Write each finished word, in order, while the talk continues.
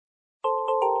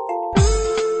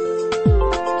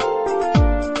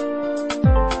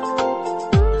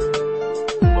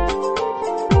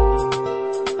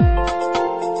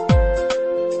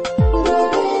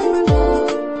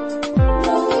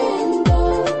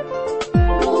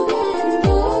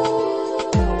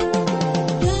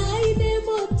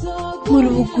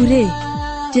Mũrungu-rĩ,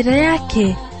 njĩra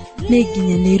yake nĩ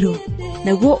nginyanĩru,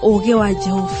 naguo ũũgĩ wa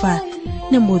Jehova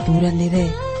nĩ mũthuranĩre.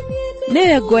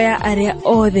 Nĩwe ngo ya arĩa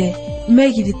othe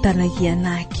megirithanagia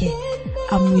nake,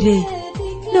 amu-rĩ,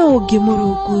 no ũngĩ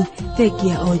Mũrungu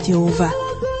thengia o Jehova.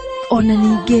 Ona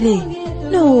ningĩ-rĩ,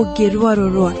 no ũngĩ rwaro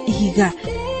rwa ihiga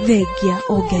thengia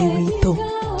o Ngai witũ.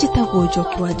 Njĩtagwo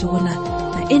Njoki wa Njũgũna,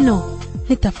 na ĩno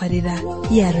nĩ tabarĩra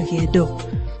ya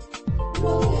rũgendo.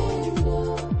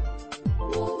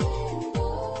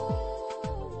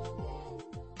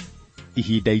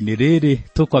 Ihinda-inĩ rĩrĩ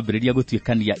tũkwambĩrĩria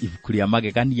gũtuĩkania ibuku rĩa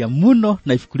magegania mũno,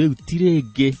 na ibuku rĩu ti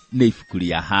rĩngĩ nĩ ibuku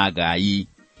rĩa Hagai.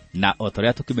 Na o ta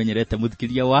ũrĩa tũkĩmenyerete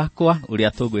mũthikĩria wakwa, ũrĩa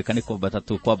tũgwĩka nĩ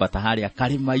kwambata harĩa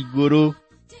karĩma igũrũ,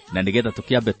 na nĩgetha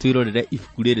tũkĩambe twĩrorere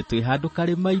ibuku rĩrĩ twĩ handũ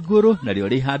karĩma igũrũ, narĩo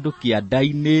rĩ handũ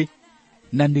kĩanda-inĩ,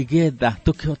 na nĩgetha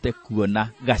tũkĩhote kuona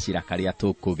gacĩra karĩa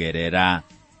tũkũgerera.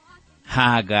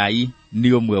 Hagai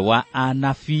nĩ ũmwe wa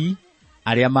anabii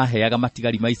arĩa maheaga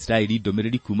matigari ma Isiraeli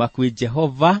ndũmĩrĩri kuma kwĩ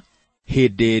Jehova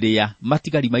hĩndĩ ĩrĩa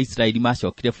matigari ma Isiraeli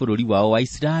macokire bũrũri wao wa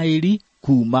Isiraeli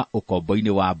kuma ũkombo-inĩ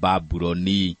wa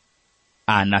Babuloni.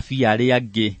 Anabii arĩa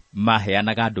angĩ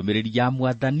maheanaga ndũmĩrĩri ya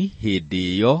Mwathani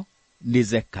hĩndĩ ĩyo nĩ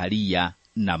Zekaria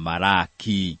na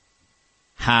Malaki.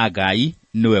 Hagai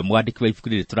nĩwe mwandĩki wa ibuku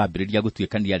rĩrĩ tũrambĩrĩria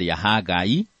gũtuĩkania rĩa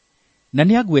Hagai, na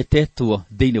nĩ agwetetwo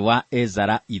thĩinĩ wa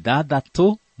Ezara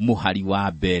 6 mũhari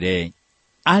wa mbere.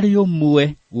 Arĩ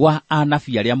ũmwe wa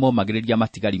anabii arĩa momagĩrĩria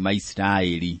matigari ma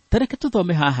Isiraeli. Tareke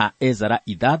tũthome haha Ezara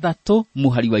 6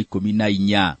 mũhari wa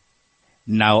 14.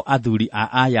 Nao athuri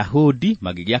a Ayahudi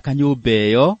magĩgĩaka nyũmba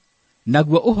ĩyo,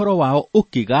 naguo ũhoro wao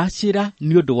ũkĩgacĩra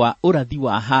nĩ ũndũ wa ũrathi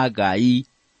wa Hagai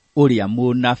ũrĩa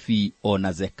mũnabii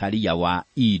ona Zekaria wa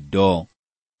Ido.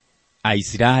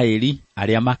 Aisiraeli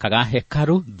arĩa makaga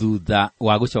hekaru thutha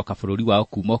wa gũcoka bũrũri wao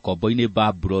kuma ũkombo-inĩ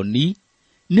Babuloni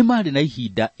nĩ marĩ na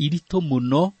ihinda iritũ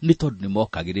mũno, nĩ tondũ nĩ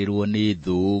mokagĩrĩrwo nĩ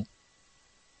thũ.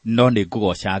 No nĩ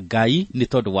ngũgoca Ngai nĩ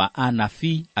tondũ wa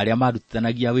anabii arĩa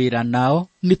marutithanagia wĩra nao,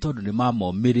 nĩ tondũ nĩ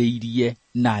mamomĩrĩirie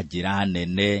na njĩra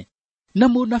nene. Na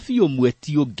mũnabii ũmwe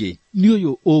ti ũngĩ nĩ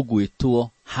ũyũ ũgwĩtwo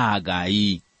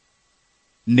Hagai.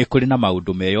 Nĩ kũrĩ na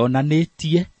maũndũ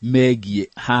meyonanĩtie megiĩ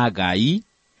Hagai,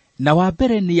 na wa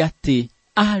mbere nĩ atĩ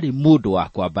arĩ mũndũ wa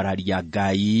kwambararia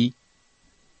Ngai.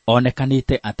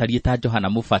 Onekanĩte atariĩ ta Johana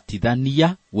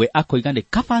Mũbatithania, we akoiga nĩ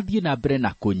kaba athiĩ na mbere na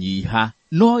kũnyiha,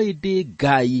 no ĩndĩ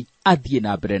Ngai athiĩ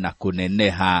na mbere na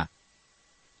kũneneha.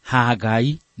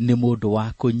 Hagai nĩ mũndũ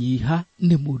wa kũnyiha,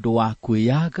 nĩ mũndũ wa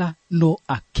kwĩyaga, no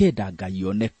akenda Ngai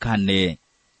onekane.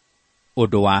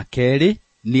 Ũndũ wa kerĩ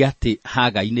nĩ atĩ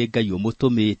Hagai nĩ Ngai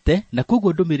ũmũtũmĩte, na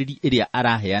koguo ndũmĩrĩri ĩrĩa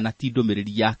araheana ti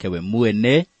ndũmĩrĩri yake we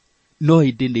mwene, no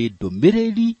ĩndĩ nĩ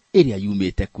ndũmĩrĩri ĩrĩa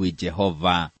yumĩte kwĩ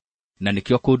Jehova. Na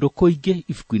nĩkĩo kũndũ kũingĩ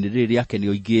ibuku-inĩ rĩrĩ rĩake nĩ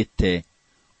oigĩte,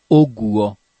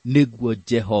 ũguo nĩguo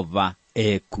Jehova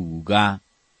ekuga.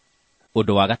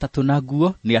 Ũndũ wa gatatũ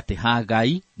naguo nĩ atĩ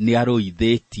Hagai nĩ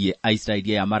arũithĩtie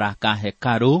Aisiraeli aya maraka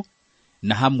hekaru,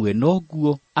 na hamwe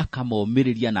noguo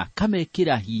akamomĩrĩria na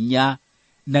akamekĩra hinya,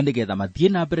 na nĩgetha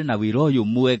mathiĩ na mbere na wĩra ũyũ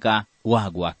mwega wa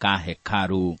gwaka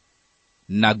hekaru.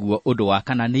 Naguo ũndũ wa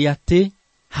kana nĩ atĩ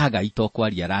Hagai to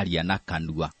kwaria araria na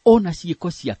kanua, ona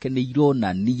ciĩko ciake nĩ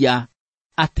ironania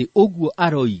atĩ ũguo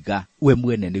aroiga we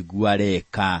mwene nĩguo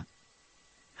areka.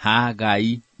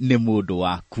 Hagai nĩ mũndũ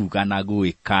wa kuga na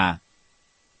gwĩka.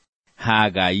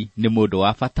 Hagai nĩ mũndũ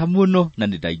wa bata mũno, na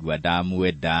nĩ ndaigua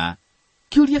ndamwenda.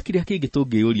 Kĩũria kĩrĩa kĩngĩ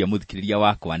tũngĩũria mũthikĩrĩria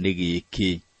wakwa nĩ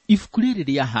gĩkĩ: ibuku rĩrĩ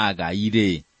rĩa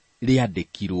Hagai-rĩ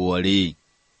rĩandĩkirwo rĩ?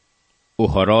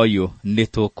 Ũhoro ũyũ nĩ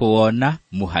tũkuona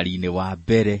mũhari-inĩ wa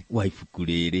mbere wa ibuku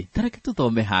rĩrĩ. Tareke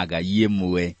tũthome Hagai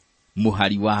 1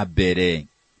 mũhari wa mbere.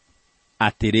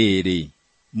 Atĩrĩrĩ,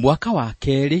 mwaka wa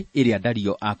kerĩ ĩrĩa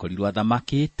Dario akorirwo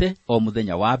athamakĩte, o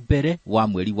mũthenya wa mbere wa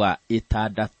mweri wa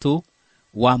 6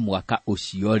 wa mwaka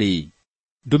ũcio-rĩ,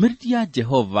 ndũmĩrĩri ya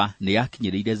Jehova nĩ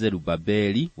yakinyĩrĩire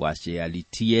Zerubabeli wa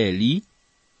Shealitieli,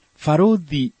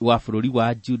 barũthi wa bũrũri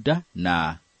wa Juda,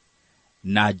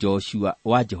 na Joshua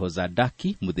wa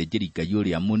Jehozadaki mũthĩnjĩri Ngai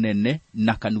ũrĩa mũnene,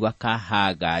 na kanua ka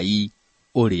Hagai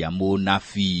ũrĩa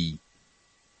mũnabii.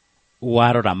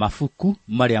 Warora mabuku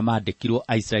marĩa mandĩkirwo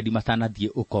Aisiraeli matanathiĩ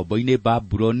ũkombo-inĩ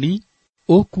Babuloni,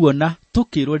 ũkuona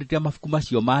tũkĩrwo rĩrĩa mabuku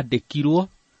macio mandĩkirwo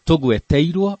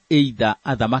tũgweteirwo either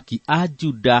athamaki a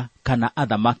Juda kana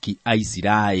athamaki a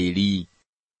Isiraeli.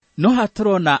 No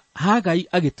hatũrona Hagai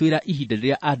agĩtwĩra ihinda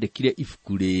rĩrĩa andĩkire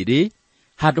ibuku rĩrĩ,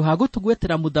 handũ ha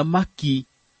gũtũgwetera mũthamaki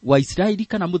wa Isiraeli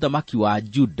kana mũthamaki wa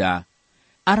Juda,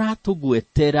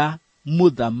 aratũgwetera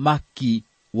mũthamaki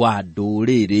wa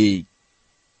ndũrĩrĩ.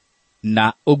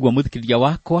 Na ũguo mũthikĩrĩria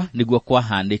wakwa nĩguo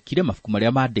kwahanĩkire mabuku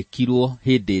marĩa mandĩkirwo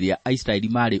hĩndĩ ĩrĩa Aisiraeli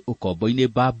marĩ ũkombo-inĩ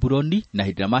Babuloni na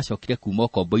hĩndĩ ĩrĩa macokire kuuma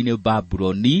ũkombo-inĩ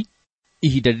Babuloni.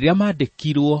 Ihinda rĩrĩa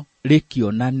mandĩkirwo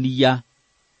rĩkĩonania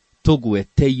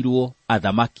tũgweteirwo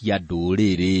athamaki a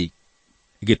ndũrĩrĩ.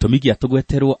 Gĩtũmi gĩa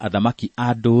tũgweterwo athamaki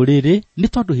a ndũrĩrĩ nĩ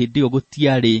tondũ hĩndĩ ĩyo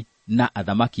gũtiarĩ na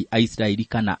athamaki a Isiraeli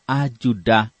kana a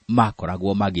Juda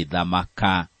makoragwo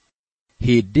magĩthamaka.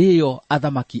 Hĩndĩ ĩyo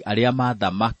athamaki arĩa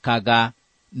mathamakaga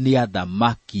nĩ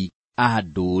athamaki a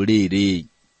ndũrĩrĩ.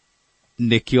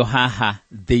 Nĩkĩo haha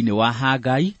thĩinĩ wa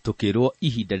Hagai tũkĩrwo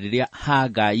ihinda rĩrĩa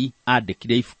Hagai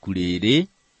andĩkire ibuku rĩrĩ,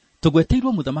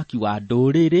 tũgweteirwo mũthamaki wa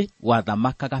ndũrĩrĩ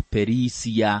wathamakaga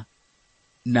Perisia,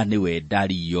 na nĩwe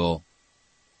Dario.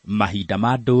 Mahinda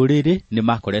ma ndũrĩrĩ nĩ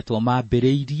makoretwo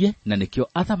mambĩrĩirie, na nĩkĩo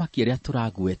athamaki arĩa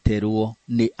tũragweterwo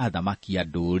nĩ athamaki a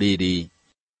ndũrĩrĩ.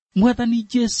 Mwathani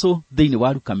Jesũ thĩinĩ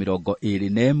wa Luka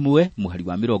 21 mũhari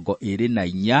wa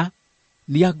 24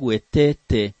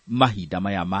 nĩagwetete mahinda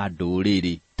maya ma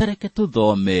ndũrĩrĩ. Tareke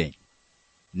tũthome.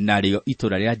 Narĩo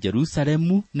itũra rĩa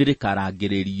Jerusalemu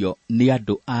nĩrĩkarangĩrĩrio nĩ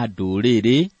andũ a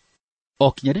ndũrĩrĩ,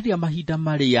 o kinya rĩrĩa mahinda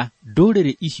marĩa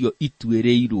ndũrĩrĩ icio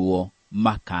ituĩrĩirwo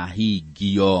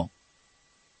makahingio.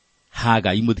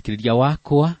 Hagai mũthikĩrĩria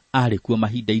wakwa arĩ kuo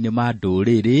mahinda-inĩ ma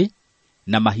ndũrĩrĩ,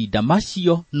 na mahinda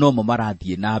macio nomo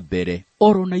marathiĩ na mbere.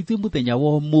 Oro na ithuĩ mũthenya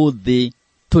wa ũmũthĩ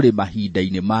tũrĩ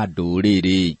mahinda-inĩ ma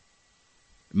ndũrĩrĩ.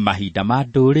 Mahinda ma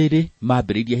ndũrĩrĩ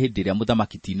mambĩrĩirie hĩndĩ ĩrĩa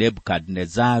mũthamaki ti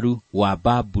Nebukadnezaru wa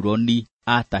Babuloni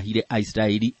atahire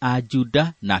Aisiraeli a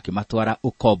Juda na akĩmatwara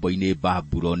ũkombo-inĩ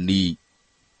Babuloni.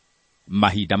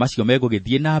 Mahinda macio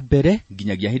megũgĩthiĩ na mbere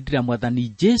nginyagia hĩndĩ ĩrĩa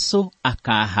Mwathani Jesũ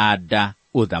akahanda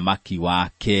ũthamaki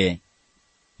wake.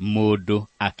 Mũndũ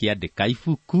akĩandĩka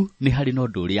ibuku nĩ harĩ na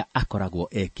ũndũ ũrĩa akoragwo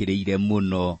ekĩrĩire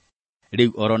mũno.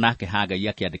 Rĩu oro nake Hagai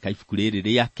akĩandĩka ibuku rĩrĩ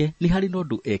rĩake nĩ harĩ na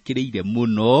ũndũ ekĩrĩire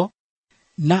mũno,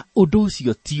 na ũndũ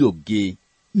ũcio ti ũngĩ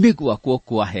nĩ gwakwo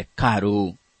kwa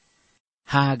hekarũ.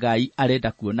 Hagai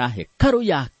arenda kuona hekarũ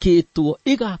yakĩtwo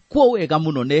ĩgakwo wega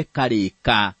mũno na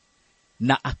ĩkarĩka,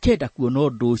 na akenda kuona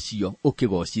ũndũ ũcio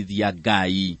ũkĩgocithia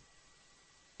Ngai.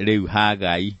 Rĩu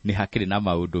Hagai nĩ hakĩrĩ na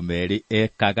maũndũ merĩ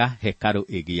ekaga hekarũ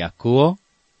ĩgĩakwo,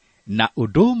 na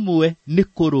ũndũ ũmwe nĩ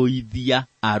kũrũithia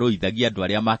arũithagia andũ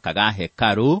arĩa makaga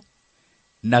hekarũ,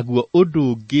 naguo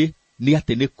ũndũ ũngĩ nĩ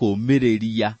atĩ nĩ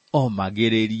kũũmĩrĩria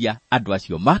omagĩrĩria andũ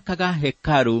acio makaga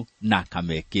hekarũ na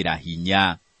akamekĩra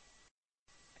hinya.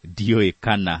 Ndiũĩ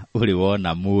kana ũrĩ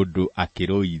wona mũndũ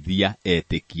akĩrũithia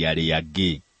etĩkia arĩa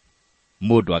angĩ.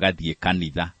 Mũndũ agathiĩ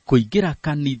kanitha, kũingĩra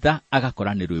kanitha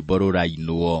agakora nĩ rwĩmbo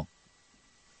rũrainwo.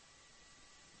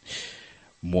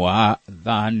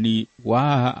 Mwathani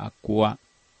wakwa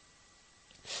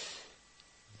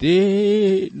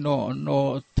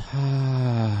thĩno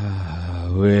ta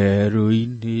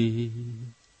werũ-inĩ,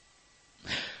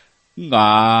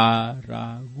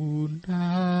 ng'aragu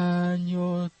na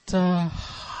nyota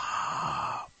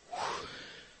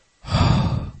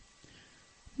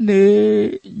nĩ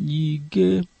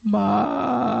nyingĩ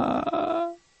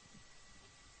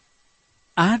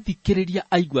athikĩrĩria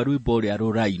aigua rwĩmbo ũrĩa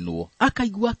rũrainwo,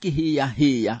 akaigua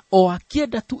akĩhĩa o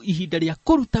akĩenda tu ihinda rĩa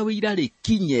kũruta wĩira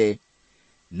rĩkinye,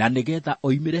 na nĩgetha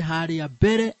oimĩre harĩa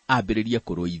mbere ambĩrĩrie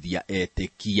kũrũithia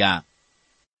etĩkia.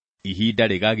 Ihinda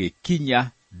rĩgagĩkinya,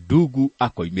 ndugu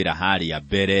akoimĩra harĩa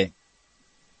mbere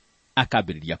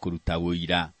akambĩrĩria kũruta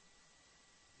wĩira.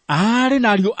 Arĩ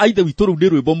na ariũ a ithe witũ, rĩu nĩ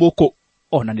rwĩmbo mũkũ.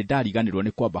 Ona nĩ ndariganĩrwo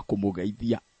nĩ kwamba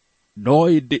kũmũgeithia, no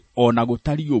ĩndĩ ona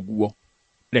gũtari ũguo,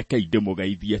 rekei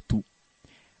ndĩmũgeithie tu.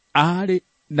 Arĩ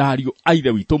na ariũ a ithe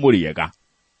witũ mũrĩega.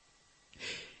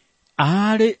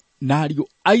 Arĩ na ariũ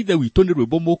a ithe witũ nĩ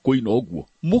rwĩmbo mũkũina ũguo,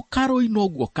 mũkarũina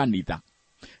ũguo kanitha,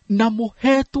 na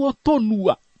mũhetwo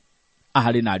tũnua.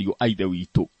 Arĩ na ariũ a ithe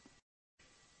witũ,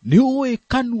 nĩ ũĩ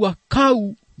kanua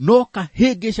kau no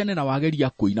kahĩngĩcane na wageria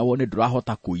kũina wone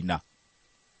ndũrahota kũina.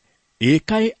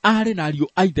 Ĩkaĩ arĩ na ariũ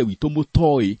a ithe witũ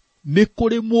mũtoĩ nĩ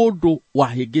kũrĩ mũndũ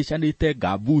wahĩngĩcanĩte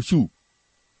Ngambushu.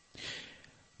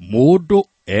 Mũndũ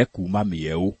ekuma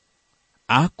mĩeũ,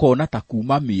 akona ta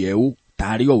kuma mĩeũ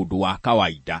tarĩ o ũndũ wa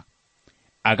kawaida,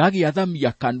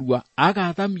 agagĩathamia kanua,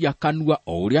 agathamia kanua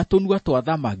o ũrĩa tũnua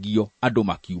twathamagio andũ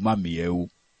makiuma mĩeũ,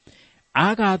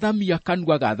 agathamia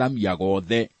kanua, agathamia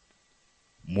gothe.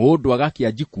 Mũndũ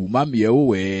agakĩanji kuma mĩeũ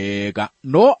wega,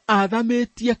 no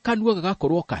athamĩtie kanua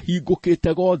gagakorwo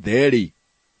kahingũkĩte gothe rĩ,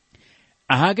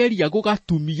 ageria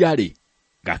gũgatumia rĩ,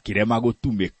 gakĩrema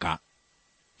gũtumĩka.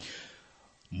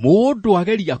 Mũndũ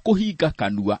ageria kũhinga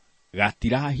kanua,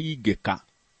 gatirahingĩka.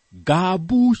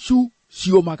 Ngambushu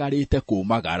ciomagarĩte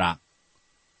kũmagara.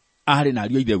 Arĩ na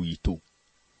ariũ a ithe witũ,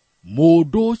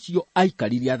 mũndũ ũcio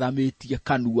aikarire athamĩtie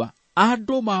kanua,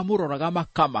 andũ mamũroraga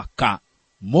makamaka,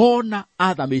 mona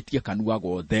athamĩtie kanua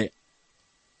gothe.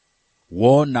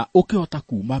 Wona ũkĩhota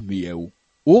kuma mĩeu,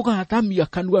 ũgathamia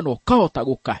kanua na ũkahota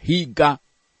gũkahinga,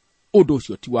 ũndũ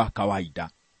ũcio ti wa kawaida.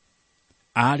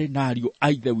 Arĩ na ariũ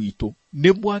a Ithe witũ,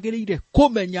 nĩ mwagĩrĩire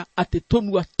kũmenya atĩ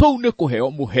tũnua tũu nĩ kũheo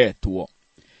mũhetwo.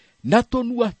 Na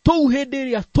tũnua tũu hĩndĩ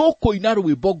ĩrĩa tũkũina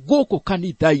rwĩmbo gũkũ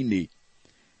kanitha-inĩ,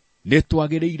 nĩ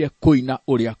twagĩrĩire kũina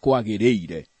ũrĩa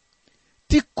kwagĩrĩire.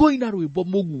 Ti kũina rwĩmbo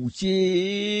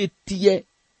mũgucĩtie,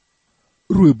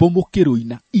 rwĩmbo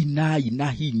mũkĩrũina inai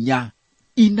na hinya.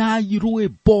 Inai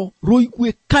rwĩmbo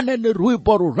rũiguĩkane nĩ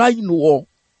rwĩmbo rũrainwo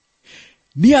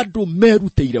nĩ andũ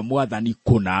merutĩire Mwathani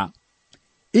kũna.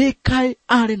 Ĩkaĩ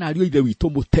arĩ na ariũ a Ithe witũ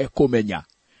mũtekũmenya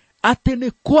atĩ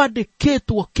nĩ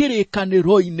kwandĩkĩtwo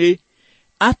kĩrĩkanĩro-inĩ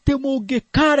atĩ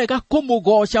mũngĩkarega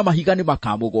kũmũgoca mahiga nĩ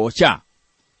makamũgoca.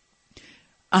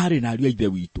 Arĩ na ariũ a Ithe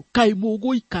witũ, kaĩ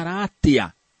mũgũikara atĩa?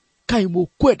 Kaĩ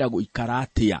mũkwenda gũikara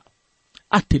atĩa?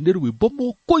 Atĩ nĩ rwĩmbo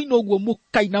mũkũina ũguo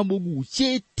mũkaina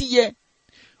mũgucĩtie,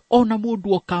 ona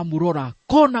mũndũ okamũrora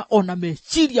kona ona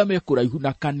meciria mekũraihu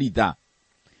na kanitha.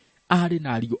 Arĩ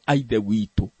na ariũ a Ithe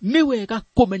witũ, nĩ wega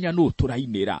kũmenya nũ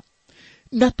tũrainĩra,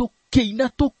 na tũkĩina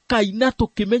tũkaina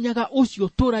tũkĩmenyaga ũcio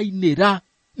tũrainĩra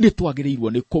nĩ twagĩrĩirwo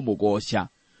nĩ kũmũgoca.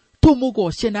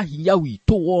 Tũmũgoce na hinya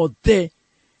witũ wothe,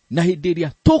 na hĩndĩ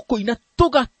ĩrĩa tũkũina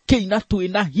tũgakĩina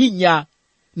twĩna hinya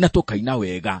na tũkaina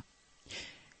wega.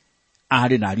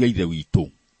 Arĩ na ariũ a Ithe witũ,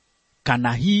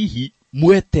 kana hihi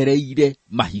mwetereire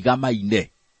mahiga maine?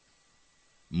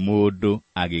 Mũndũ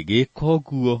agĩgĩka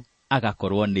ũguo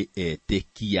agakorwo nĩ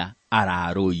etĩkia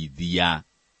ararũithia.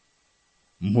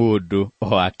 Mũndũ o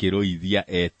akĩrũithia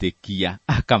etĩkia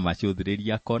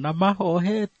akamacũthĩrĩria akona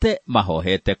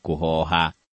mahohete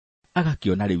kũhoha,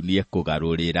 agakĩona rĩu nĩ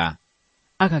ekũgarũrĩra,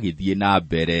 agagĩthiĩ na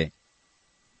mbere.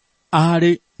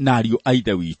 Arĩ na ariũ a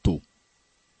Ithe witũ,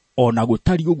 ona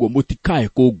gũtari ũguo mũtikae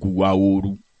kũngua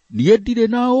ũũru. Niĩ ndirĩ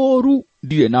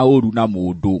na ũũru na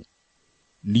mũndũ.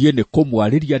 Niĩ nĩ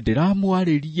kũmwarĩria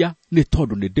ndĩramwarĩria nĩ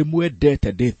tondũ nĩ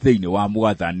ndĩmwendete ndĩ thĩinĩ wa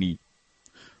Mwathani.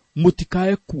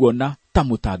 Mũtikae kuona ta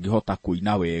mũtangĩhota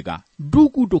kũina wega.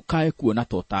 Ndugu ndũkae kuona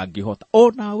ta ũtangĩhota.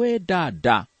 Ona we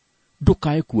dada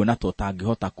ndũkae kuona ta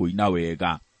ũtangĩhota kũina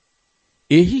wega.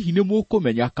 Ĩ hihi nĩ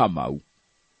mũkũmenya Kamau?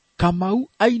 Kamau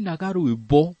ainaga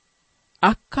rwĩmbo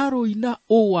akarũina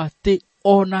ũũ atĩ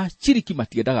ona ciriki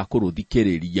matiendaga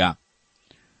kũrũthikĩrĩria.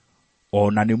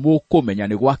 Ona nĩ mũkũmenya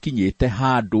nĩ gwakinyĩte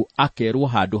handũ akerwo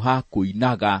handũ ha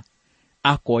kũinaga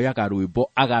akoyaga rwĩmbo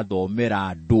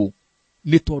agathomera andũ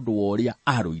nĩ tondũ wa ũrĩa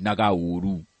arũinaga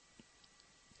ũũru.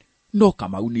 No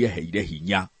Kamau nĩ eheire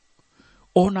hinya.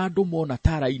 Ona andũ mona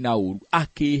taraina ũũru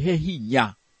akĩhe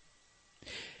hinya.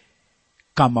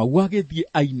 Kamau agĩthiĩ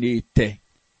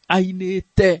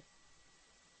ainĩte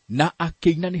na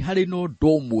akĩina. Nĩ harĩ na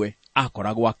ũndũ ũmwe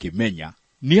akoragwo akĩmenya.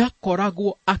 Nĩ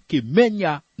akoragwo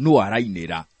akĩmenya nũ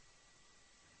arainĩra.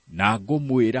 Na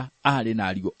ngũmwĩra arĩ na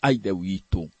ariũ a Ithe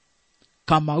witũ,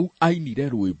 Kamau ainire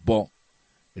rwĩmbo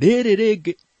rĩrĩ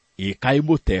rĩngĩ.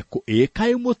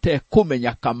 Ĩkaĩ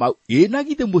mũtekũmenya Kamau? Na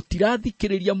githĩ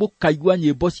mũtirathikĩrĩria mũkaigua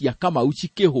nyĩmbo cia Kamau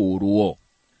cikĩhũrwo?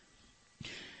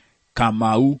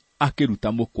 Kamau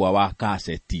akĩruta mũkwa wa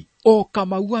kaseti. O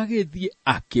Kamau agĩthiĩ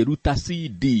akĩruta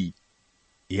CD.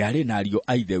 Arĩ na ariũ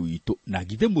a Ithe witũ, na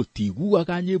githĩ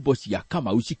mũtiguaga nyĩmbo cia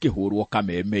Kamau cikĩhũrwo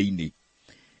kameme-inĩ?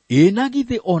 Na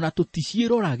githĩ ona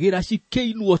tũticiĩroragĩra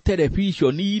cikĩinwo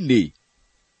terebiconi-inĩ?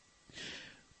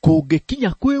 Kũngĩkinya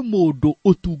kwĩ mũndũ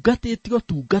ũtungatĩte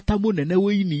ũtungata mũnene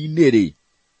wĩini-inĩ-rĩ,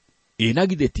 na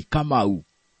githĩ ti Kamau?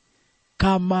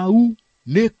 Kamau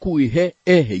nĩ kwĩhe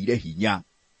eheire hinya.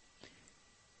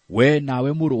 We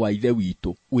nawe mũrũ wa Ithe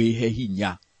witũ, wĩhe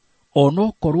hinya. Ona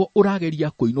okorwo ũrageria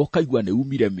kũina ũkaigua nĩ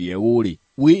umire mĩeũ-rĩ,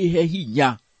 wĩhe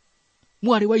hinya.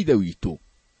 Mwarĩ wa Ithe witũ,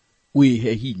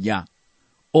 wĩhe hinya.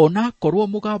 Ona akorwo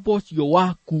mũgambo ũcio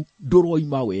waku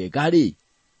ndũroima wega-rĩ,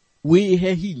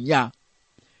 wĩhe hinya.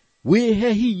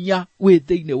 Wĩhe hinya wĩ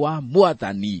thĩinĩ wa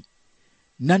Mwathani,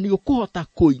 na nĩ ũkũhota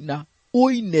kũina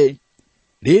ũine.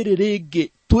 Rĩrĩ rĩngĩ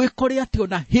twĩkore atĩ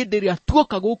ona hĩndĩ ĩrĩa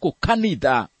tuoka gũkũ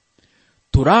kanitha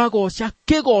tũragoca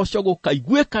kĩgoco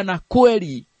gũkaiguĩkana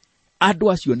kweri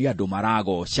andũ acio nĩ andũ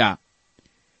maragoca.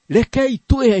 Rekei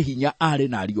twĩhe hinya arĩ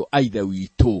na ariũ a Ithe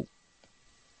witũ.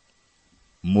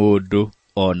 Mũndũ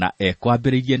ona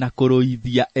ekwambĩrĩirie na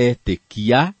kũrũithia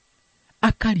etĩkia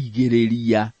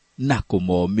akarigĩrĩria na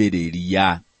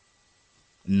kũmomĩrĩria.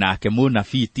 Nake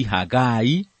mũnabii ti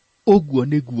Hagai ũguo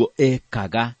nĩguo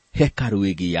ekaga hekarũ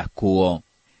ĩgĩakwo.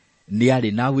 Nĩ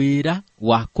arĩ na wĩra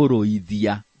wa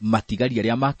kũrũithia matigari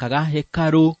arĩa makaga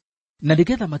hekarũ na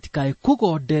nigetha matikae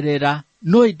kugonderera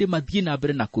no indi mathie na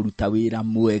mbere na kuruta wira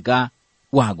mwega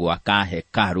wa gwaka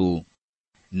hekaru.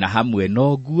 Na hamwe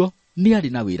noguo ni ari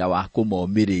na wira wa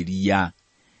kumomiriria.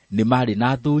 Ni mari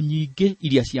na thu nyingi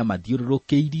iria cia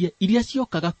mathiururukiirie iria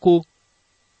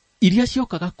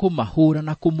ciokaga kumahura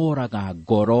na kumoraga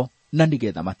ngoro na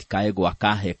nigetha matikae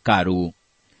gwaka hekaru.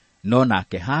 No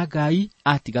nake Hagai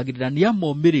atigagirira ni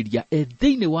amomiriria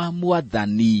thiini wa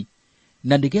Mwathani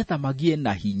na nigetha magie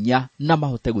na hinya na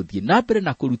mahote guthie na mbere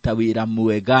na kuruta wira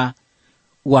mwega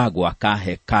wa gwaka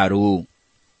hekaru.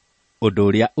 Undu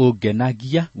uria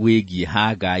ungenagia wigie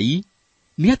Hagai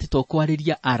ni ati to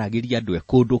kwariria aragiria andu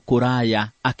kundu kuraya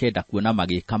akenda kuona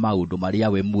magika maundu maria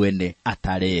we mwene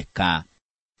atareka.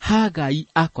 Hagai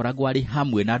akoragwo ari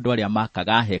hamwe na andu aria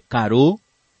makaga hekaru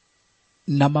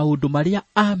na maundu maria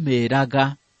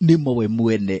ameraga nimo we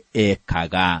mwene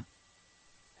ekaga.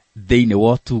 Thiini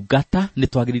wa utungata ni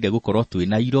twagirire gukorwo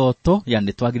twina iroto,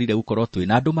 ni twagirire gukorwo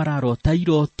twina andu mararota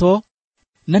iroto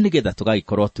na nigetha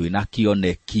tugagikorwo twina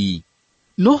kioneki.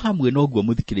 No hamwe noguo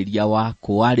muthikiriria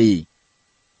wakwa ri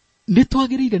ni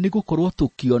twagirire ni gukorwo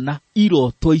tukiona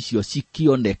iroto icio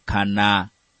cikionekana.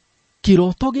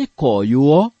 Kiroto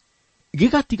gikoywo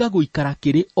gigatiga guikara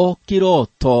kiri o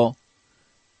kiroto,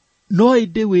 no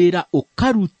indi wira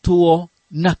ukarutwo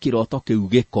na kiroto kiu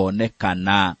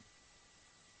gikonekana.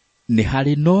 Ni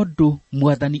hari nondu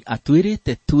Mwathani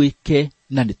atwirite twike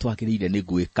na ni twagirire ni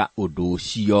gwika undu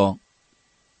ucio.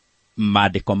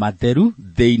 Maandiko matheru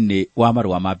thiini wa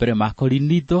marua ma mbere ma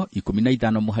Korinitho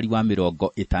 15 muhari wa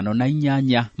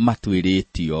 58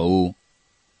 matwiritio uu: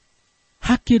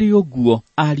 hakiri uguo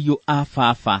ariu a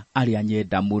baba aria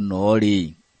nyenda muno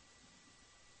ri,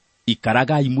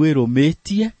 ikaragai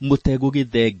mwirumitie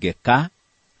mutegugithengeka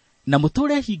na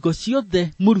muture hingo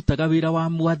ciothe murutaga wira wa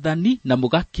Mwathani na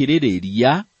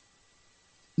mugakiririria,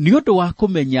 ni undu wa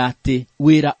kumenya ati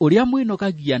wira uria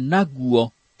mwinogagia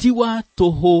naguo ti wa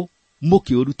tuhu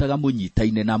mukiurutaga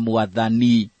munyitaine na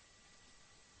Mwathani.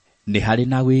 Ni hari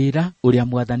na wira uria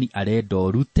Mwathani arenda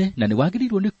urute na ni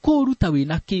wagirirwo ni kuruta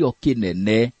wina kio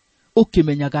kinene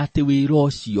ukimenyaga ati wira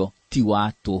ucio ti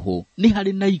wa tuhu, ni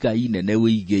hari na igai nene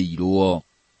wigiirwo.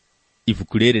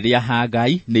 Ibuku riri ria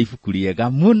Hagai ni ibuku riega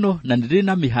muno na niri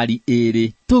na mihari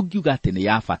iri tungiuga ati ni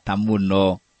ya bata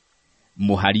muno.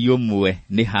 Muhari umwe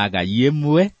ni Hagai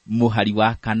 1 muhari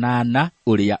wa 8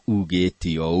 uria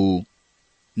ugitio uu: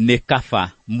 ni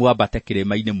kaba mwambate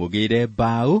kirima-ini mugire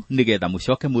mbao nigetha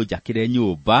mucoke munjakire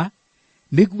nyumba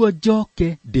niguo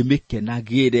njoke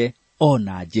ndimikenagire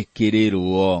ona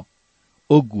njikirirwo.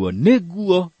 Uguo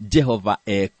niguo Jehova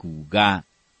ekuga.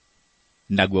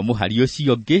 Naguo muhari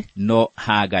ucio ngi no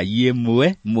Hagai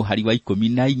 1 muhari wa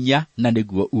 14 na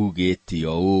niguo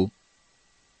ugitio uu: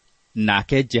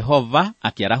 nake Jehova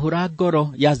akiarahura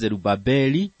ngoro ya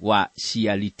Zerubabeli wa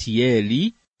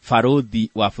Shealitieli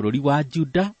farothi wa bururi wa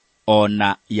Juda,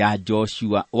 ona ya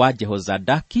Joshua wa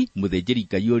Jehozadaki muthinjiri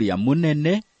Ngai uria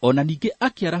munene, ona ningi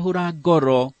akiarahura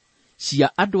ngoro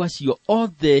cia andu acio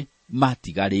othe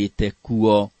matigarite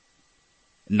kuo.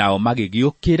 Nao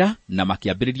magigiukira na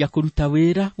makiambiriria kuruta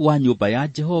wira wa nyumba ya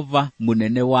Jehova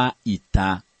munene wa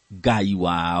ita Ngai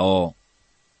wao.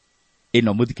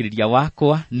 Ino muthikiriria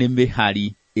wakwa ni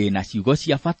mihari ina ciugo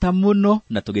cia bata muno,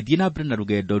 na tugithie na mbere na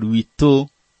rugendo rwitu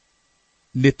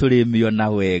ni turimiona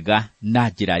wega na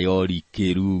njira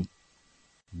yorikiru.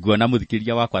 Nguona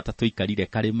muthikiriria wakwa ta tuikarire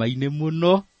karima-ini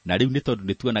muno, na riu ni tondu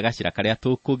ni tuona gacira karia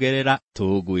tukugerera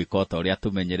tugwika ota uria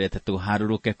tumenyerete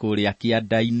tuharuruke kuria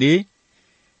kianda-ini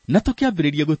na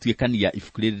tukiambiriria gutwikania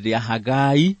ibuku riri ria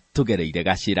Hagai tugereire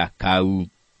gacira kau.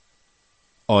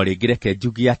 O ringi reke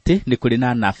njuge ati ni kuri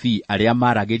na anabii aria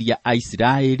maragiria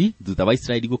Aisiraeli thutha wa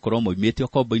Israeli gukorwo moimite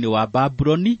ukombo-ini wa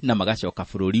Babuloni na magacoka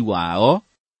bururi wao,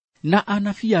 na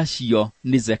anabii acio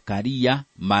ni Zekaria,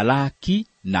 Malaki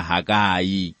na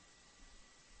Hagai.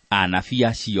 Anabii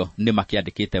acio ni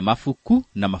makiandikite mabuku,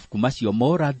 na mabuku macio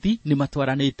morathi ni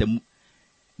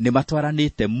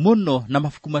matwaranite muno na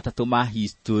mabuku matatu ma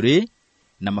history,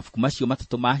 na mabuku macio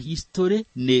matatu ma history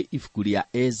ni ibuku ria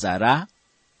Ezara,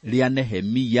 ria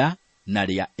Nehemia na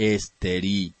ria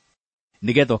Esteri.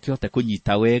 Nigetha ukihote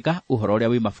kunyita wega uhoro uria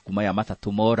wi mabuku maya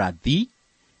matatu morathi,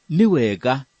 ni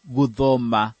wega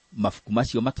guthoma mabuku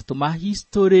macio matatu ma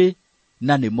history,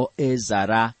 na nimo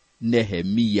Ezara,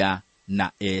 Nehemia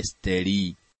na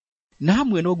Esteri. Na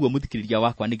hamwe noguo muthikiriria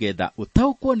wakwa nigetha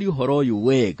utaukwo ni uhoro uyu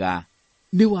wega,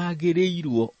 ni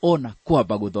wagirirwo ona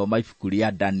kwamba guthoma ibuku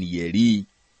ria Danieli.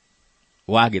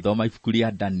 Wagithoma ibuku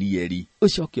ria Danieli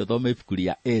ucoke uthome ibuku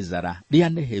ria Ezara, ria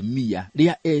Nehemia,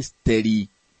 ria Esteri,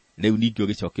 riu ningi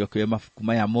ugicoke ukwe mabuku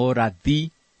maya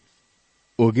morathi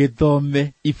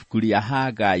ũgĩthome ibuku rĩa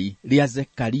Hagai, rĩa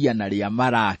Zekaria na rĩa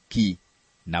Malaki,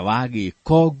 na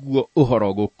wagĩka ũguo ũhoro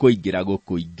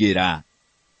gũkũingĩra.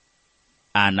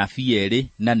 Anabii erĩ,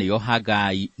 na nĩo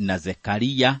Hagai na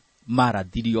Zekaria,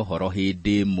 marathirie ũhoro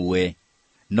hĩndĩ ĩmwe,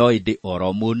 no ĩndĩ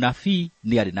oro mũnabii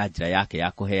nĩ arĩ na njĩra yake ya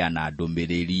kũheana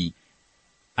ndũmĩrĩri.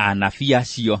 Anabii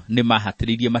acio nĩ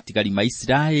mahatĩrĩirie matigari ma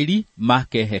Isiraeli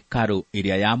make hekarũ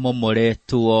ĩrĩa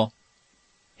yamomoretwo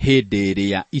hĩndĩ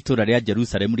ĩrĩa itũũra rĩa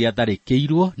Jerusalemu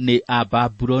rĩatharĩkĩirwo nĩ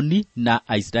Ababuloni, na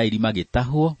Aisiraeli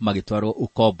magĩtahwo magĩtwarwo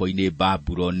ũkombo-inĩ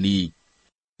Babuloni.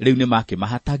 Rĩu nĩ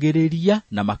makĩmahatagĩrĩria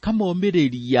na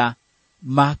makamomĩrĩria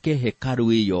make hekarũ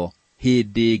ĩyo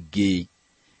hĩndĩ ĩngĩ,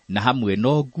 na hamwe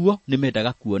noguo nĩ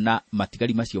mendaga kuona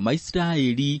matigari macio ma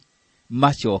Isiraeli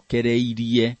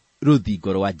macokereirie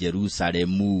rũthingo rwa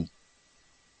Jerusalemu.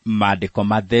 Maandĩko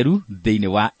matheru thĩinĩ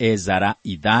wa Ezara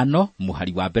 5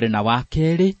 mũhari wa mbere na wa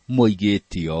kerĩ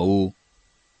moigĩte ũũ: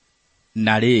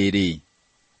 na rĩrĩ,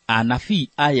 anabii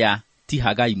aya ti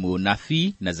Hagai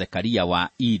mũnabii na Zekaria wa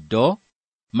Ido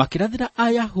makĩrathĩra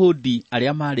Ayahudi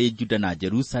arĩa marĩ Juda na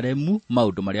Jerusalemu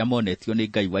maũndũ marĩa monetio nĩ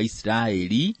Ngai wa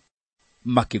Isiraeli,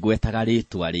 makĩgwetaga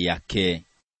rĩĩtwa rĩake.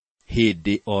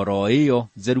 Hĩndĩ oro ĩyo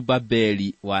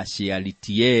Zerubabeli wa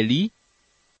Shealitieli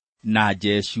na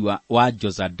Jeshua wa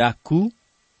Jozadaku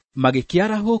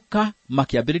magĩkĩarahũka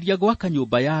makĩambĩrĩria gwaka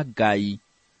nyũmba ya Ngai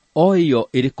o ĩyo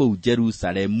ĩrĩ kũu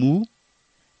Jerusalemu,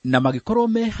 na magĩkorwo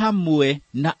me hamwe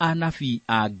na anabii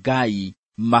a Ngai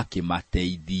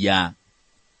makĩmateithia.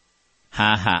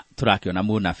 Haha tũrakĩona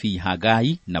mũnabii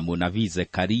Hagai na mũnabii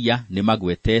Zekaria nĩ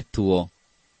magwetetwo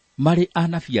marĩ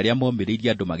anabii arĩa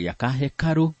momĩrĩirie andũ magĩaka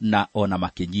hekarũ na ona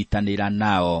makĩnyitanĩra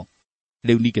nao.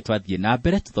 Rĩu ningĩ twathiĩ na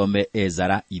mbere tũthome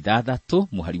Ezara 6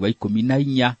 mũhari wa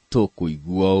 14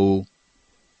 tũkũigua ũũ: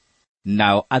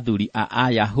 nao athuri a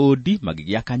Ayahudi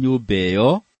magĩgĩaka nyũmba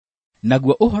ĩyo,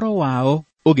 naguo ũhoro wao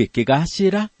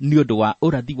ũgĩkĩgacĩra nĩ ũndũ wa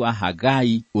ũrathi wa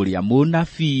Hagai ũrĩa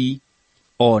mũnabii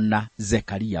ona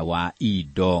Zekaria wa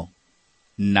Ido.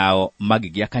 Nao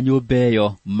magĩgĩaka nyũmba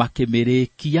ĩyo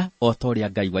makĩmĩrĩkia o ta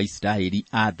ũrĩa Ngai wa Isiraeli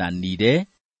athanire,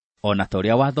 ona ta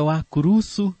ũrĩa watho wa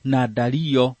Kurusu na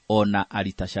Dario ona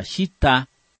Aritashashita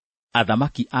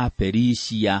athamaki a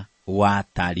Perisia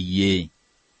watariĩ.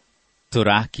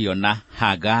 Tũrakĩona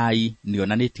Hagai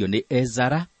nĩonanĩtio nĩ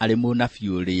Ezara arĩ mũnabii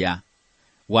ũrĩa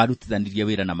warutithanirie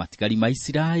wĩra na matigari ma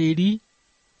Isiraeli,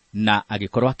 na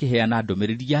agĩkorwo akĩheana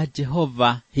ndũmĩrĩri ya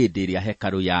Jehova hĩndĩ ĩrĩa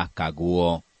hekarũ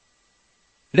yakagwo.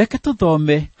 Reke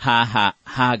tũthome haha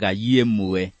Hagai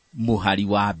 1 mũhari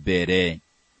wa mbere.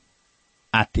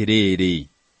 Atĩrĩrĩ,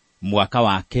 mwaka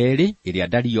wa kerĩ ĩrĩa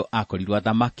Dario akorirwo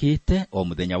athamakĩte, o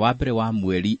mũthenya wa mbere wa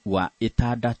mweri wa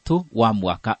 6 wa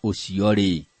mwaka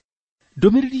ũcio-rĩ,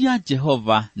 ndũmĩrĩri ya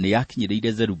Jehova nĩ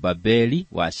yakinyĩrĩire Zerubabeli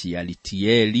wa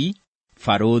Shealitieli,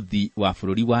 barũthi wa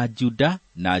bũrũri wa Juda,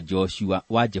 na Joshua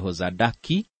wa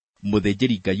Jehozadaki,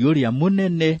 mũthĩnjĩri Ngai ũrĩa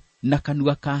mũnene, na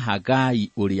kanua ka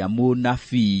Hagai ũrĩa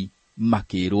mũnabii,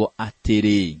 makĩrwo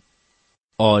atĩrĩ: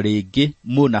 o rĩngĩ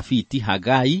mũnabii ti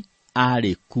Hagai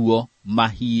arĩ kuo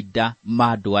mahinda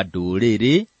ma andũ a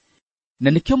ndũrĩrĩ,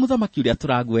 na nĩkĩo mũthamaki ũrĩa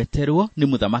tũragweterwo nĩ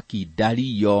mũthamaki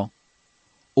Dario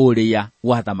ũrĩa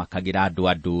wathamakagĩra andũ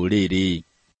a ndũrĩrĩ.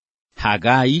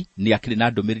 Hagai nĩ akĩrĩ na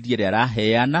ndũmĩrĩri ĩrĩa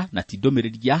araheana, na ti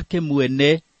ndũmĩrĩri yake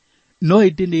mwene, no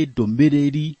ĩndĩ nĩ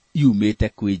ndũmĩrĩri yumĩte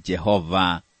kwĩ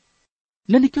Jehova.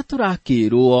 Na nĩkĩo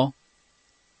tũrakĩrwo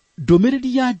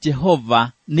ndũmĩrĩri ya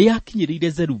Jehova nĩ yakinyĩrĩire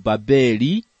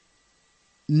Zerubabeli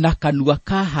na kanua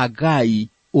ka Hagai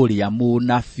ũrĩa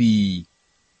mũnabii.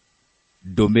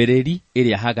 Ndũmĩrĩri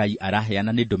ĩrĩa Hagai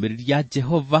araheana nĩ ndũmĩrĩri ya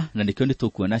Jehova, na nĩkĩo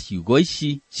nĩtũkuona ciugo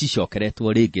ici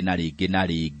cicokeretwo rĩngĩ na rĩngĩ na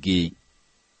rĩngĩ.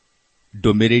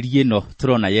 Ndũmĩrĩri ĩno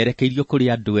tũrona yerekeirio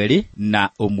kũrĩ andũ erĩ, na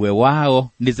ũmwe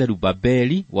wao nĩ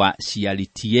Zerubabeli wa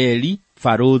Shealitieli,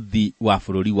 barũthi wa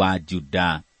bũrũri wa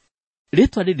Juda.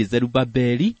 Rĩtwa rĩrĩ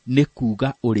Zerubabeli nĩ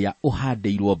kuuga ũrĩa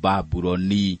ũhandĩirwo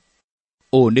Babuloni.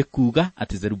 Ũũ nĩ kuuga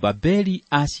atĩ Zerubabeli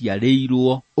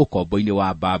aciarĩirwo ũkombo-inĩ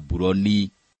wa Babuloni.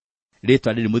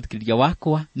 Rĩtwa rĩrĩ mũthikĩrĩria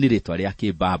wakwa nĩ rĩtwa rĩa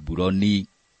kĩ-Babuloni.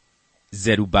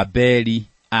 Zerubabeli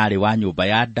arĩ wa nyũmba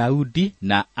ya Daudi,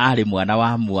 na arĩ mwana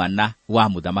wa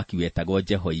mũthamaki wetagwo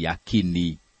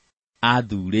Jehoiakini.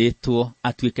 Athurĩtwo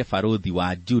atuĩke barũthi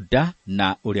wa Juda,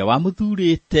 na ũrĩa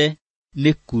wamũthurĩte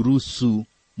nĩ Kurusu,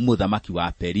 mũthamaki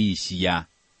wa Perisia.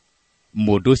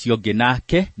 Mũndũ ũcio ũngĩ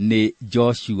nake nĩ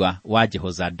Joshua wa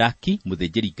Jehozadaki,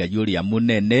 mũthĩnjĩri Ngai ũrĩa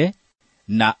mũnene,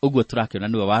 na ũguo tũrakĩona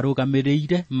nĩwe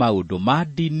warũgamĩrĩire maũndũ ma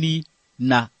ndini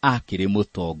na akĩrĩ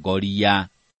mũtongoria.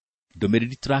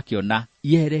 Ndũmĩrĩri tũrakĩona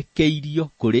yerekeirio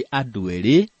kũrĩ andũ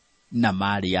erĩ na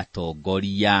marĩ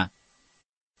atongoria.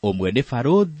 Ũmwe nĩ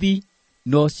barũthi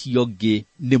no ciongi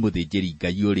nĩ mũthĩnjĩri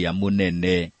Ngai ũrĩa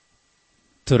mũnene.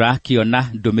 Tũrakiona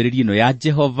ndũmĩrĩri ĩno ya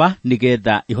Jehova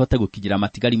nĩgetha ihote gũkinyĩra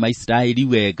matigari ma Isiraeli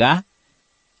wega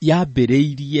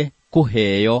yambĩrĩirie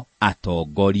kũheo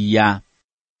atongoria,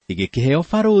 ĩgĩkĩheo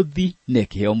barũthi na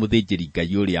ĩkĩheo mũthĩnjĩri Ngai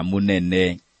ũrĩa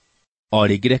mũnene. O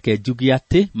rĩngĩ reke njuge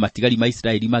atĩ matigari ma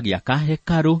Isiraeli magĩaka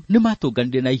hekarũ nĩ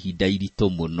matũnganire na ihinda iritũ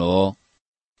mũno.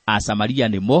 Asamaria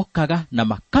nĩ mokaga na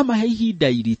makamahe ihinda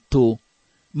iritũ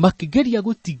makĩgeria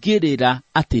gũtigĩrĩra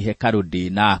atĩ hekarũ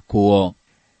ndĩnakwo.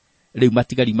 Rĩu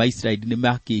matigari ma Isiraeli nĩ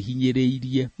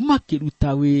makĩhinyĩrĩirie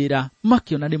makĩruta wĩra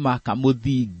makĩona nĩ maka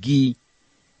mũthingi,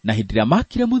 na hĩndĩ ĩrĩa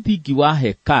makire mũthingi wa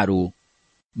hekarũ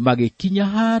magĩkinya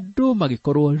handũ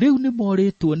magĩkorwo rĩu nĩ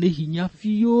morĩtwo nĩ hinya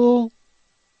biũ,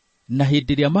 na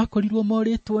hĩndĩ ĩrĩa makorirwo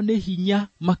morĩtwo nĩ hinya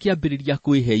makĩambĩrĩria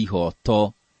kwĩhe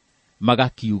ihoto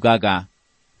magakiugaga,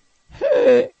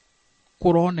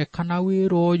 kũronekana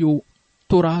wĩra ũyũ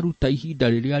tũraruta ihinda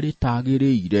rĩrĩa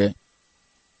rĩtagĩrĩire,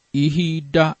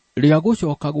 ihinda rĩa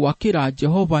gũcoka gwakĩra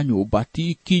Jehova nyũmba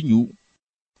ti ikinyu,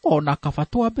 ona kaba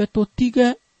twambe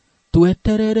tũtige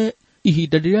tweterere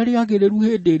ihinda rĩrĩa rĩagĩrĩru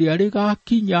hĩndĩ ĩrĩa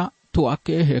rĩgakinya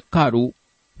twake hekarũ.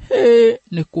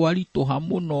 Nĩ kwaritũha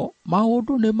mũno,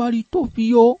 maũndũ nĩ maritũ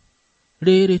biũ,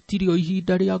 rĩrĩ tirio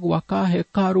ihinda rĩa gwaka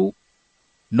hekarũ.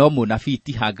 No mũnabii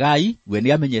ti Hagai we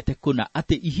nĩ amenyete kũna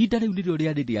atĩ ihinda rĩu nĩrĩo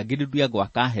rĩarĩ rĩagĩrĩru rĩa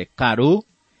gwaka hekarũ,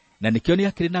 na nĩkĩo nĩ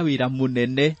akĩrĩ na wĩra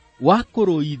mũnene wa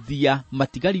kũrũithia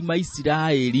matigari ma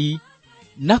Isiraeli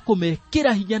na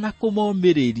kũmekĩra hinya na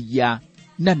kũmomĩrĩria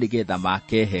na nĩgetha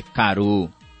make hekarũ.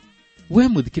 We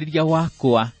mũthikĩrĩria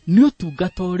wakwa, nĩ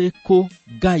ũtungata ũrĩkũ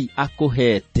Ngai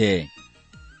akũhete?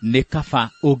 Nĩ kaba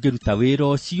ũngĩruta wĩra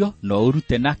ũcio no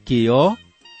ũrute na kĩo,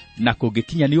 na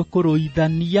kũngĩkinya nĩ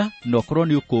ũkũrũithania na ũkorwo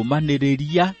nĩ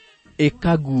ũkũmanĩrĩria,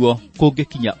 ĩkaguo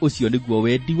kũngĩkinya ũcio nĩguo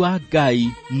wendi wa Ngai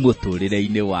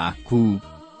mũtũrĩre-inĩ waku.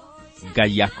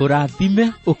 Ngai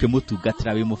akũrathime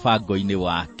ũkĩmũtungatĩra wĩ mũbango-inĩ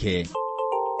wake.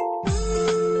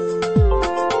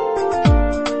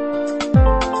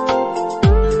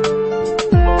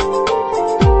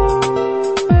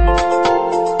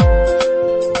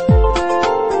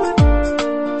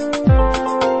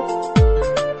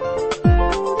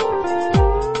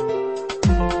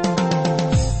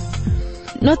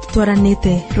 No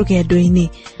tũtwaranĩte rũgendo-inĩ.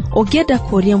 Ũngĩenda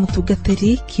kũũria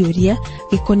mũtungatĩri kĩũria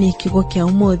gĩkoniĩ kiugo kĩa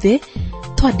ũmũthĩ,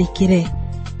 twandĩkĩre.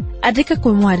 Andĩka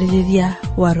kwĩ mwarĩrĩria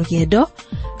wa rũgendo,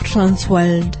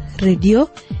 Transworld Radio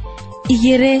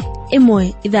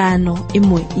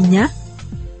 21514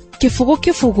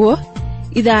 Kĩbũgũ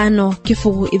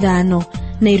 505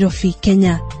 Nairobi,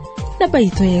 Kenya. Namba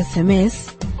itũ ya SMS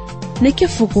nĩ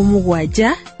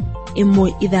 716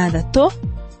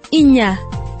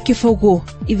 Kĩbũgũ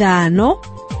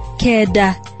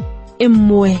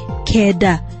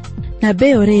 519. Namba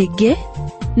ĩyo rĩngĩ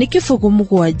nĩ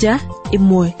 716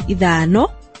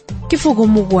 Kĩbũgũ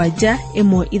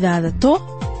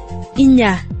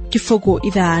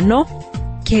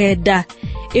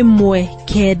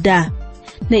 716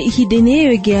 Na ihinda-inĩ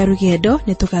ĩyo ĩngĩ ya rũgendo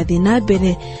nĩ tũgathiĩ na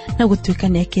mbere na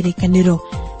gũtuĩkania kĩrĩkanĩro.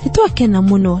 Nĩ twakena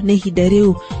mũno nĩ ihinda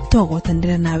rĩu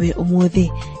twagwatanĩra nawe ũmũthĩ.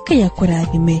 Ngai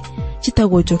akũrathime.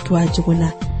 Njĩtagwo Njoki wa Njũgũna,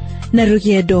 na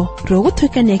rũgendo rwa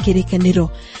gũtuĩkania kĩrĩkanĩro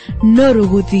no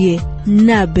rũgũthiĩ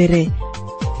na mbere.